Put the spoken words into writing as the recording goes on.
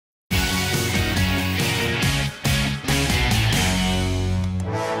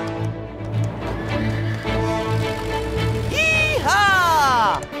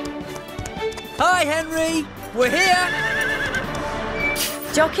Hi, Henry. We're here.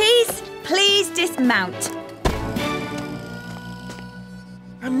 Jockeys, please dismount.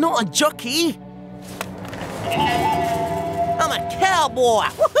 I'm not a jockey. I'm a cowboy.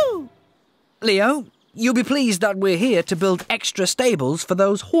 Woohoo! Leo, you'll be pleased that we're here to build extra stables for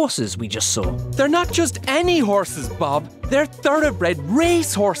those horses we just saw. They're not just any horses, Bob. They're thoroughbred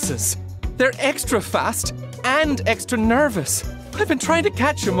race horses. They're extra fast and extra nervous. I've been trying to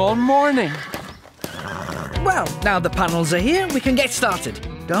catch them all morning. Well, now the panels are here, we can get started.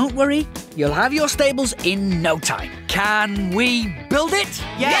 Don't worry, you'll have your stables in no time. Can we build it?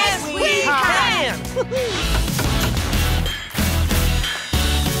 Yes, we can!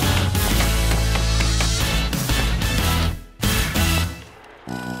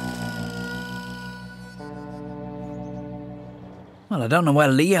 Well, I don't know where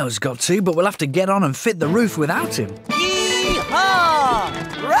Leo's got to, but we'll have to get on and fit the roof without him. Yee-haw!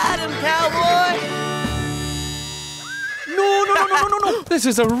 Ride him, cowboy! No. This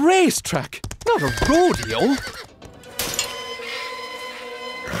is a racetrack, not a rodeo.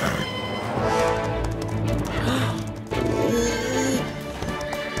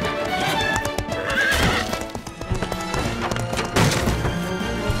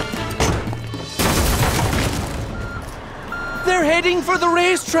 They're heading for the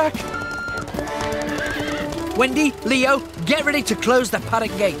racetrack. Wendy, Leo, get ready to close the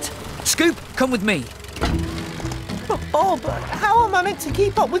paddock gate. Scoop, come with me. But Bob, how am I meant to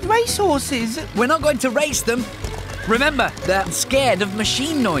keep up with racehorses? We're not going to race them. Remember, they're scared of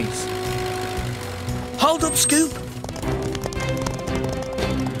machine noise. Hold up, Scoop.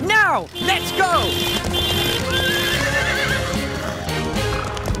 Now, let's go!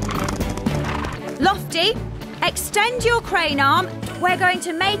 Lofty, extend your crane arm. We're going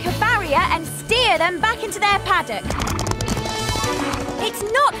to make a barrier and steer them back into their paddock. It's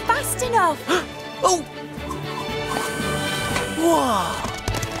not fast enough. Oh! Whoa!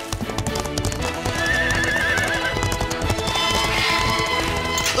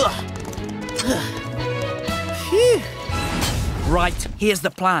 Phew! Right, here's the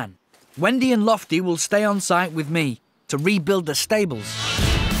plan. Wendy and Lofty will stay on site with me to rebuild the stables.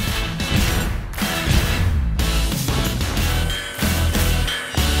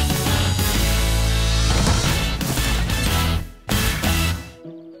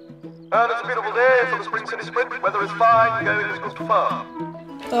 It's a beautiful day for the Spring City Sprint. Weather is fine, going is good for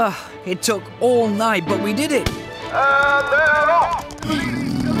fun. It took all night, but we did it. And they're off!